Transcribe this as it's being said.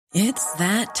It's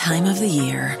that time of the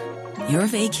year. Your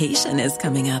vacation is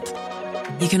coming up.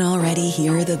 You can already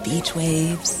hear the beach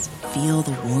waves, feel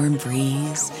the warm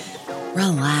breeze,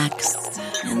 relax,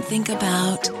 and think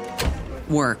about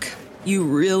work. You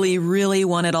really, really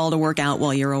want it all to work out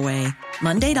while you're away.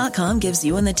 Monday.com gives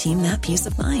you and the team that peace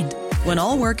of mind. When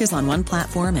all work is on one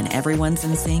platform and everyone's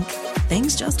in sync,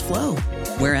 things just flow.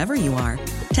 Wherever you are,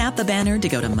 tap the banner to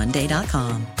go to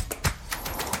Monday.com.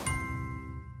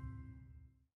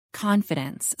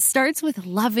 Confidence starts with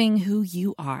loving who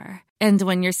you are. And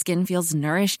when your skin feels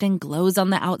nourished and glows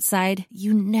on the outside,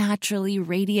 you naturally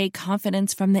radiate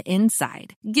confidence from the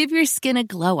inside. Give your skin a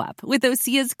glow up with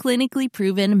Osea's clinically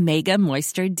proven Mega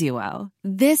Moisture Duo.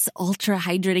 This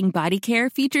ultra-hydrating body care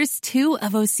features two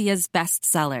of Osea's best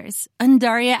sellers,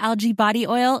 Undaria Algae Body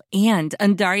Oil and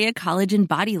Undaria Collagen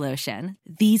Body Lotion.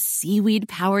 These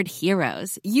seaweed-powered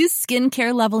heroes use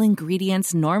skincare-level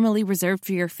ingredients normally reserved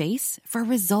for your face for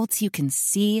results you can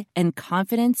see and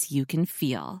confidence you can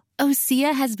feel.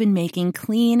 Osea has been making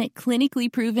clean,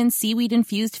 clinically proven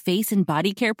seaweed-infused face and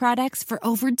body care products for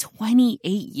over 28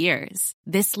 years.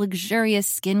 This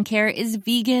luxurious skincare is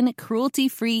vegan,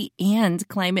 cruelty-free, and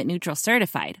climate-neutral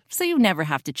certified, so you never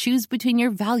have to choose between your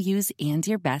values and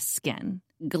your best skin.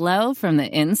 Glow from the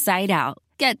inside out.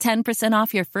 Get 10%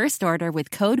 off your first order with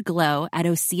code GLOW at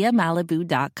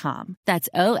OseaMalibu.com. That's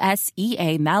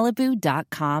OSEA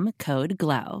Malibu.com, code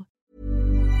GLOW.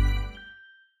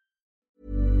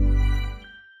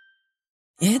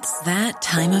 It's that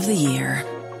time of the year.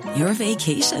 Your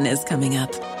vacation is coming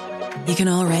up. You can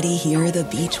already hear the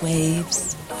beach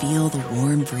waves, feel the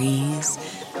warm breeze,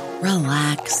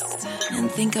 relax, and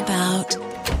think about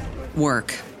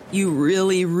work. You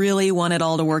really, really want it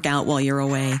all to work out while you're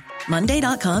away.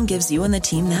 Monday.com gives you and the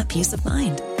team that peace of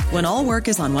mind. When all work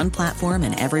is on one platform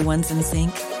and everyone's in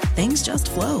sync, things just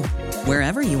flow.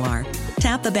 Wherever you are,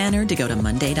 tap the banner to go to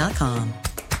Monday.com.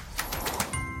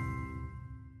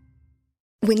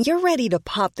 When you're ready to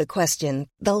pop the question,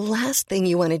 the last thing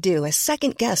you want to do is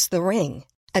second-guess the ring.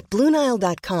 At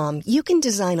BlueNile.com, you can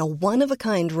design a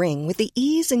one-of-a-kind ring with the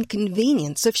ease and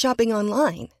convenience of shopping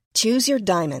online. Choose your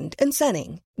diamond and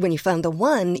setting. When you find the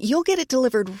one, you'll get it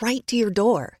delivered right to your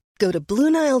door. Go to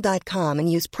BlueNile.com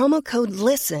and use promo code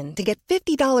LISTEN to get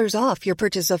 $50 off your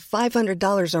purchase of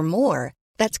 $500 or more.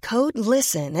 That's code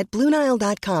LISTEN at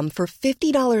BlueNile.com for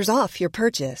 $50 off your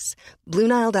purchase.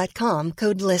 BlueNile.com,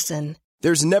 code LISTEN.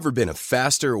 There's never been a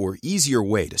faster or easier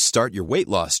way to start your weight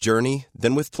loss journey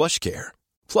than with PlushCare.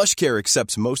 PlushCare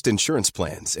accepts most insurance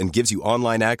plans and gives you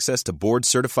online access to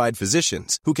board-certified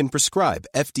physicians who can prescribe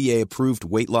FDA-approved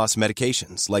weight loss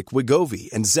medications like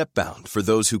Wegovy and Zepbound for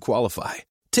those who qualify.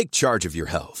 Take charge of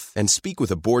your health and speak with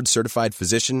a board-certified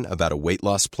physician about a weight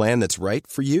loss plan that's right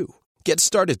for you. Get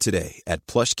started today at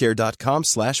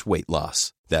plushcare.com/weight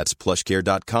loss. That's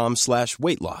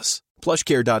plushcare.com/weight loss.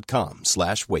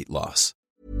 plushcare.com/weight loss.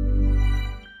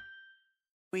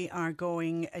 We are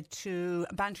going to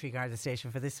Bantry Garda Station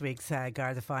for this week's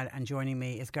Garda File, and joining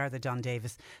me is Garda Don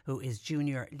Davis, who is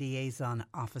Junior Liaison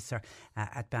Officer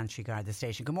at Bantry Garda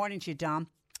Station. Good morning to you, Don.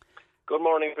 Good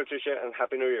morning, Patricia, and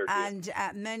Happy New Year to you.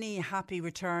 And many happy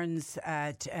returns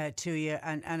to you,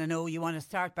 and I know you want to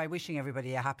start by wishing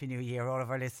everybody a Happy New Year, all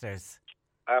of our listeners.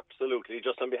 Absolutely.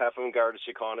 Just on behalf of Garda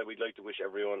Síochána, we'd like to wish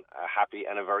everyone a happy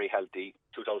and a very healthy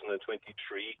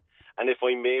 2023. And if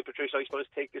I may, Patricia, I suppose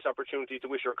take this opportunity to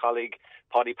wish your colleague,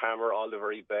 Paddy Palmer, all the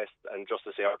very best, and just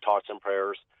to say our thoughts and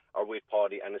prayers are with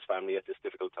Paddy and his family at this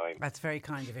difficult time. That's very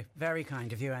kind of you. Very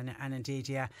kind of you. And indeed,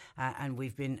 yeah. And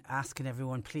we've been asking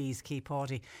everyone, please keep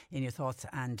Paddy in your thoughts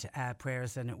and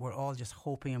prayers. And we're all just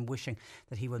hoping and wishing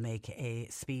that he will make a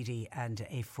speedy and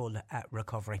a full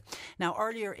recovery. Now,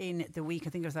 earlier in the week,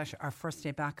 I think it was actually our first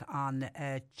day back on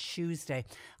Tuesday,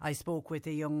 I spoke with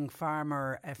a young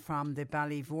farmer from the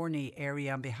Ballyvourney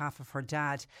area on behalf of her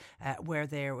dad, where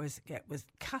there was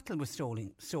cattle was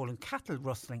stolen, cattle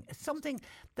rustling. It's something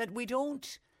that we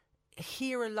don't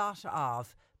hear a lot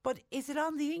of, but is it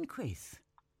on the increase?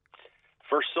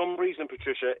 For some reason,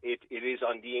 Patricia, it is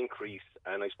on the increase,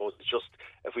 and I suppose it's just,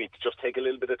 if we just take a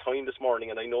little bit of time this morning,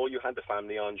 and I know you had the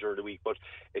family on during the week, but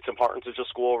it's important to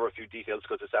just go over a few details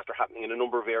because it's after happening in a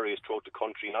number of areas throughout the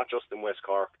country, not just in West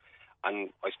Cork. And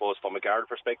I suppose from a Garda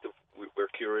perspective, we're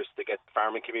curious to get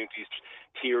farming communities'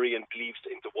 theory and beliefs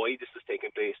into why this is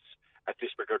taking place at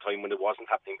this particular time when it wasn't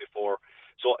happening before.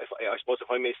 So if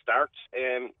I may start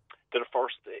to the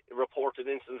first reported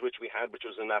incident which we had, which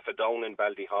was in Affadown in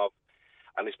Ballyhob.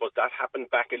 And I suppose that happened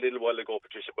back a little while ago,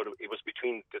 Patricia, but it was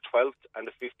between the 12th and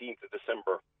the 15th of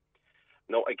December.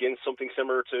 Now, again, something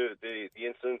similar to the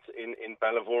incident in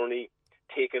Ballyvourney.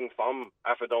 taken from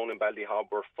Athlone and Ballyhob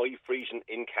were 5 Frisian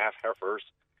in-calf heifers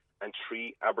and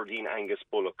 3 Aberdeen Angus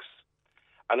bullocks.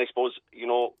 And I suppose,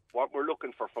 what we're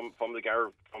looking for from a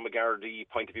Gardaí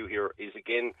point of view here is,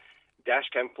 again,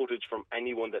 dashcam footage from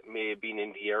anyone that may have been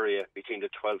in the area between the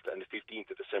 12th and the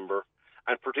 15th of December,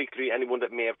 and particularly anyone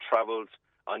that may have travelled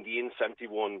on the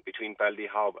N71 between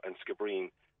Ballyhob and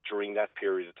Skibbereen during that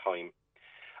period of time.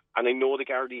 And I know the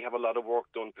Gardaí have a lot of work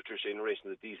done, Patricia, in relation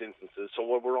to these instances. So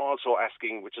what we're also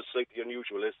asking, which is slightly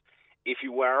unusual, is if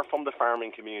you were from the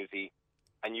farming community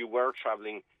and you were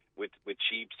travelling with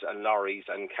sheeps and lorries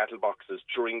and cattle boxes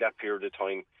during that period of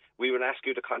time, we would ask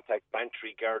you to contact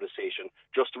Bantry Garda Station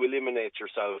just to eliminate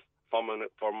yourself from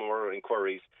our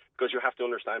inquiries, because you have to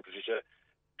understand, Patricia,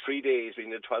 3 days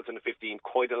between the 12th and the 15th,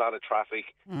 quite a lot of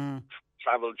traffic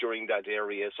travelled during that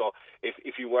area. So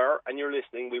if you were and you're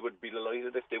listening, we would be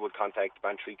delighted if they would contact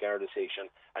Bantry Garda Station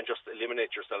and just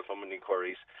eliminate yourself from the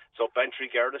inquiries. So Bantry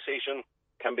Garda Station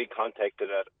can be contacted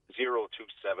at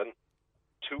 027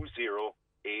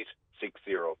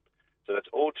 20860. So that's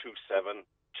 027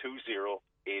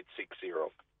 20860.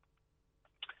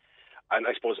 And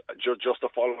I suppose just a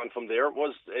follow-on from there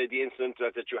was the incident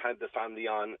that you had the family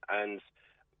on, and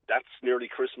that's nearly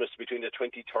Christmas, between the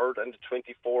 23rd and the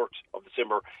 24th of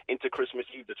December, into Christmas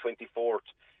Eve, the 24th.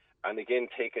 And again,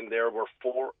 taken there were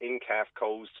 4 in-calf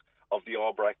cows of the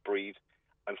Aubrac breed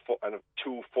and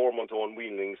 2 4-month-old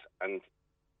weanlings and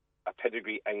a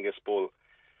pedigree Angus bull.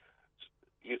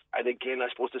 And again, I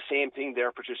suppose the same thing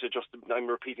there, Patricia, just I'm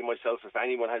repeating myself. If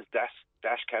anyone has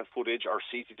dash cam footage or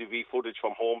CCTV footage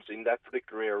from homes in that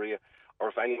particular area, or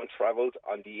if anyone travelled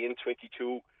on the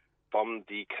N22 from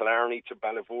the Killarney to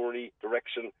Ballyvourney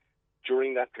direction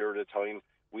during that period of time,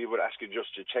 we would ask you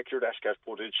just to check your dash cam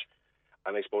footage.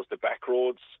 And I suppose the back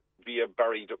roads via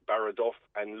Barraduff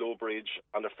and Lowbridge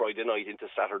on a Friday night into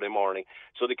Saturday morning.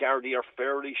 So the Gardaí are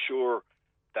fairly sure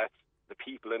that the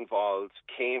people involved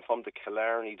came from the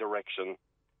Killarney direction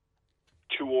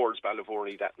towards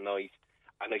Ballyvourney that night.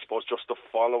 And I suppose just to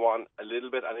follow on a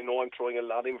little bit, and I know I'm throwing a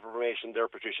lot of information there,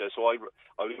 Patricia, so I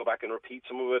will go back and repeat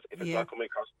some of it if it's not coming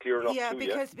across clear enough to you. Yeah,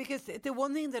 because the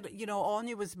one thing that,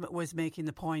 Anya was making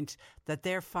the point that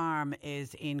their farm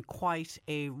is in quite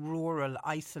a rural,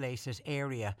 isolated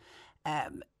area.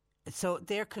 So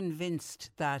they're convinced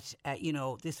that,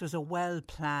 this was a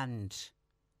well-planned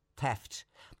theft.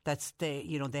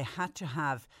 They had to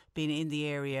have been in the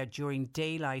area during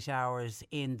daylight hours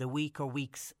in the week or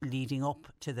weeks leading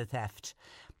up to the theft,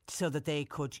 so that they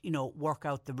could, work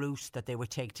out the route that they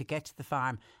would take to get to the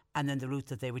farm, and then the route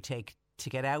that they would take to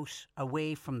get out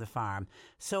away from the farm.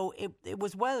 So it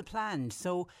was well planned.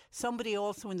 So somebody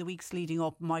also in the weeks leading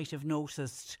up might have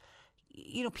noticed,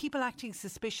 people acting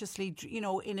suspiciously,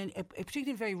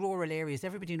 particularly in very rural areas.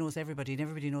 Everybody knows everybody and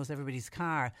everybody knows everybody's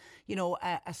car.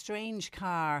 A strange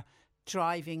car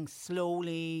driving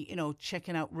slowly,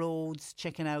 checking out roads,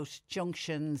 checking out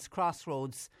junctions,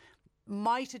 crossroads,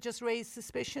 might have just raised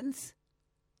suspicions.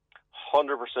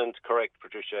 100% correct,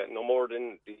 Patricia. No more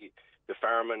than the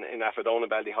farm in Athlone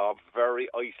and Ballyhob, very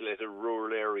isolated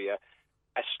rural area.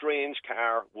 A strange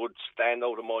car would stand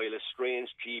out a mile, a strange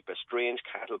Jeep, a strange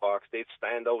cattle box, they'd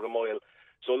stand out a mile.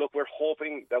 So look, we're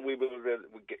hoping that we will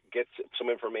get some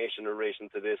information in relation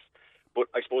to this. But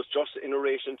I suppose just in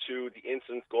relation to the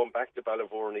incident going back to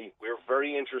Ballyvourney, we're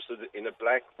very interested in a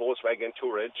black Volkswagen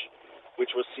Touareg,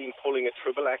 which was seen pulling a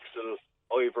triple axle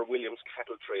Ivor Williams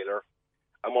cattle trailer.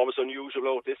 And what was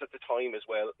unusual about this at the time as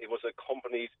well, it was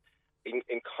accompanied in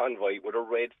convoy with a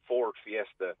red Ford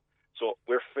Fiesta. So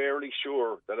we're fairly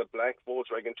sure that a black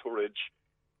Volkswagen Touareg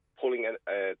pulling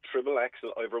a triple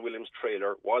axle Ivor Williams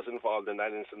trailer was involved in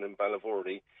that incident in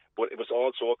Ballyvourney, but it was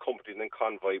also accompanied in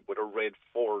convoy with a red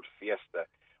Ford Fiesta.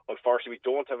 Unfortunately,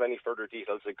 we don't have any further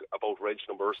details about reg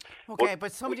numbers. Okay,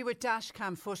 but somebody with dash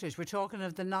cam footage, we're talking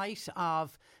of the night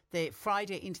of the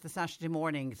Friday into the Saturday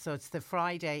morning, so it's the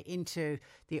Friday into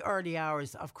the early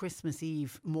hours of Christmas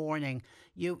Eve morning.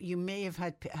 You may have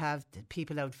had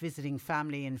people out visiting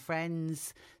family and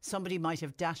friends. Somebody might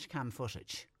have dash cam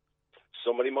footage.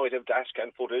 Somebody might have dash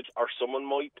cam footage, or someone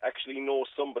might actually know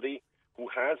somebody who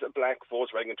has a black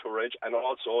Volkswagen Touareg and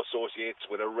also associates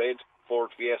with a red Ford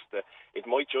Fiesta. It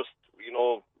might just,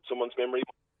 someone's memory.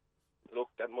 Look,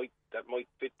 that might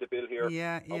fit the bill here.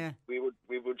 Yeah. We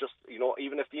would just,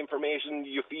 even if the information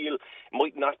you feel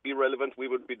might not be relevant, we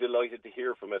would be delighted to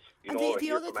hear from it.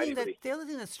 The other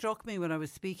thing that struck me when I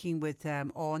was speaking with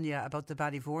Anya about the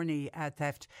Ballyvourney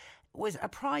theft was a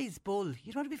prize bull.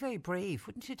 You'd want to be very brave,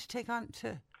 wouldn't you,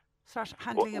 to start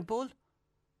handling a bull?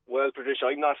 Well, Patricia,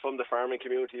 I'm not from the farming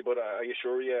community, but I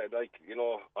assure you,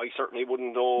 I certainly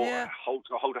wouldn't know how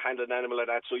to handle an animal like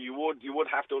that. So you would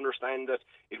have to understand that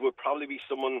it would probably be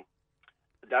someone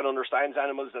that understands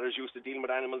animals, that is used to dealing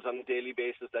with animals on a daily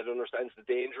basis, that understands the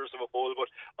dangers of a bull.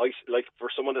 But for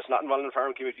someone that's not involved in the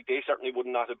farming community, they certainly would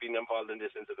not have been involved in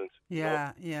this incident.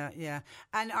 Yeah.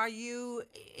 And are you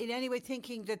in any way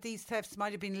thinking that these thefts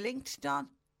might have been linked, Don?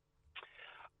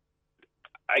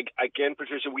 Again,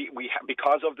 Patricia, we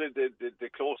because of the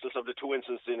closeness of the two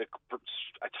incidents in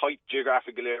a tight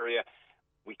geographical area,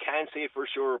 we can't say for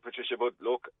sure, Patricia. But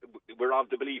look, we're of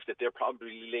the belief that they're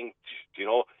probably linked,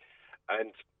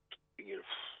 and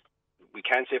we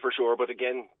can't say for sure. But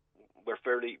again, we're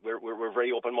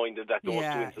very open-minded that those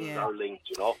two incidents are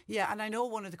linked, Yeah, and I know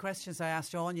one of the questions I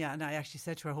asked Anya, and I actually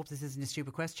said to her, I hope this isn't a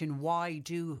stupid question, why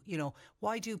do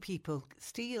people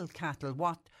steal cattle?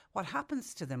 What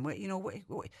happens to them? What do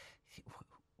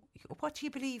you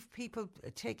believe people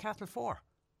take cattle for?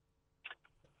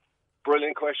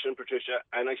 Brilliant question, Patricia.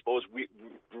 And I suppose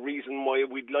the reason why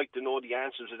we'd like to know the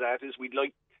answer to that is we'd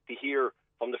like to hear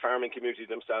from the farming community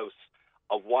themselves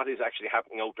of what is actually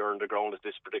happening out there on the ground at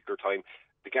this particular time.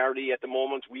 The Gardaí, at the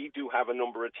moment, we do have a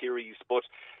number of theories, but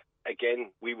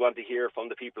again, we want to hear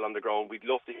from the people on the ground. We'd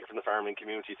love to hear from the farming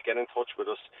community to get in touch with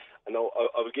us. And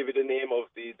I will give you the name of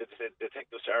the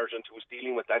detective sergeant who's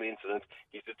dealing with that incident.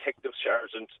 He's Detective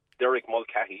Sergeant Derek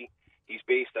Mulcahy. He's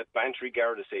based at Bantry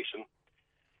Garda Station.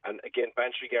 And again,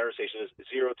 Bantry Garda Station is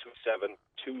 027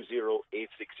 20860.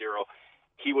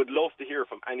 He would love to hear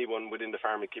from anyone within the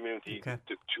farming community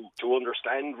to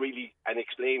understand really and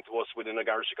explain to us within a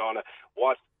Garda Síochána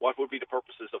what would be the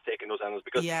purposes of taking those animals,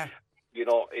 because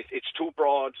it's too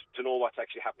broad to know what's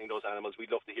actually happening to those animals.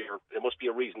 We'd love to hear. There must be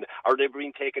a reason. Are they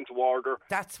being taken to order?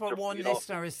 That's what one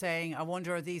listener is saying. I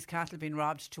wonder, are these cattle being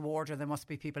robbed to order? There must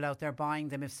be people out there buying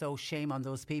them. If so, shame on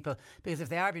those people. Because if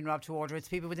they are being robbed to order, it's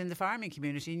people within the farming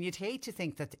community. And you'd hate to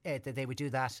think that they would do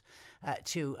that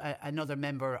to another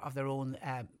member of their own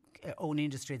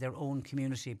industry, their own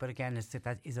community. But again,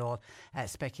 that is all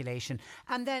speculation.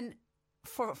 And then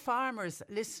for farmers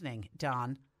listening,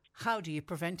 Don, how do you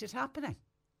prevent it happening?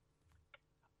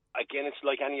 Again, it's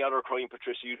like any other crime,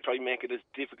 Patricia. You try and make it as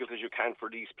difficult as you can for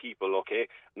these people, okay?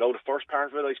 Now, the first part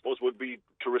of it, I suppose, would be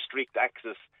to restrict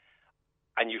access.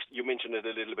 And you mentioned it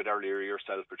a little bit earlier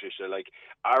yourself, Patricia. Like,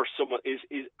 are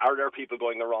there people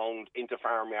going around into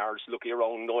farmyards, looking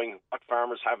around, knowing what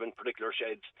farmers have in particular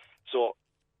sheds? So,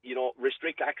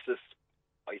 restrict access.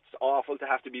 It's awful to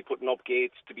have to be putting up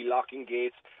gates, to be locking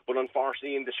gates, but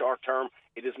unfortunately, in the short term,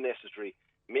 it is necessary.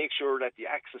 Make sure that the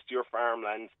access to your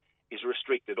farmland is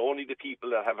restricted. Only the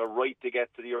people that have a right to get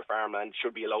to your farmland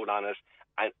should be allowed on it.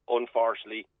 And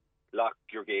unfortunately, lock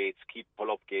your gates, pull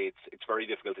up gates. It's very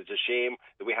difficult. It's a shame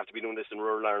that we have to be doing this in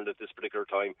rural Ireland at this particular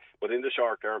time. But in the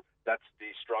short term, that's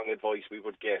the strong advice we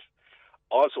would get.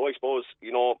 Also, I suppose,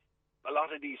 a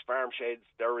lot of these farm sheds,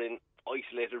 they're in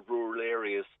isolated rural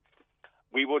areas.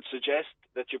 We would suggest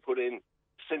that you put in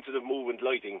sensitive movement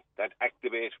lighting that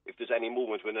activate if there's any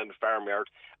movement within the farmyard,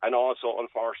 and also,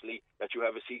 unfortunately, that you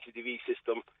have a CCTV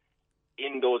system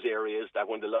in those areas that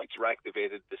when the lights are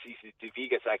activated, the CCTV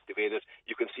gets activated,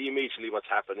 you can see immediately what's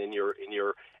happening in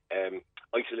your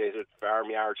isolated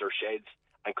farmyards or sheds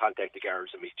and contact the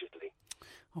guards immediately.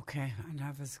 Okay, and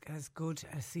have as good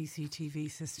a CCTV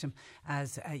system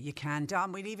as you can.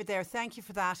 Don, we leave it there. Thank you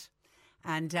for that.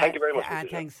 And thank you very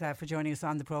much. Thanks for joining us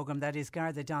on the programme. That is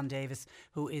Garda Don Davis,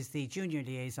 who is the Junior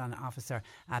Liaison Officer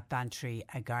at Bantry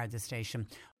Garda Station.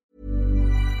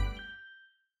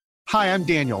 Hi, I'm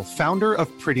Daniel, founder of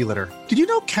Pretty Litter. Did you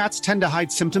know cats tend to hide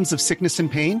symptoms of sickness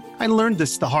and pain? I learned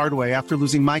this the hard way after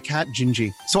losing my cat,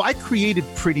 Gingy. So I created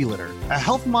Pretty Litter, a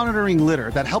health monitoring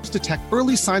litter that helps detect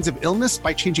early signs of illness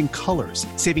by changing colors,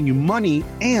 saving you money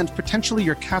and potentially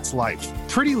your cat's life.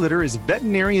 Pretty Litter is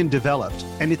veterinarian developed,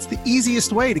 and it's the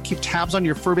easiest way to keep tabs on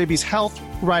your fur baby's health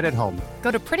right at home.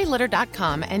 Go to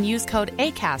prettylitter.com and use code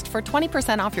ACAST for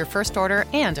 20% off your first order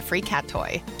and a free cat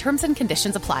toy. Terms and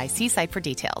conditions apply. See site for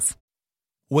details.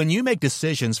 When you make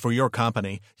decisions for your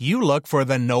company, you look for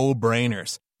the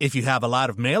no-brainers. If you have a lot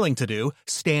of mailing to do,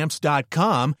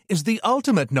 Stamps.com is the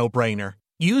ultimate no-brainer.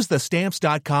 Use the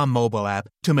Stamps.com mobile app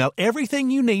to mail everything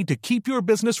you need to keep your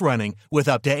business running with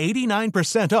up to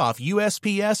 89% off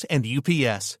USPS and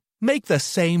UPS. Make the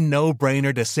same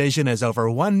no-brainer decision as over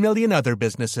 1 million other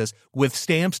businesses with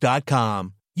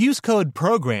Stamps.com. Use code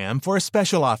PROGRAM for a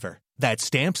special offer. That's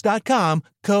Stamps.com,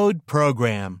 code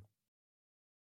PROGRAM.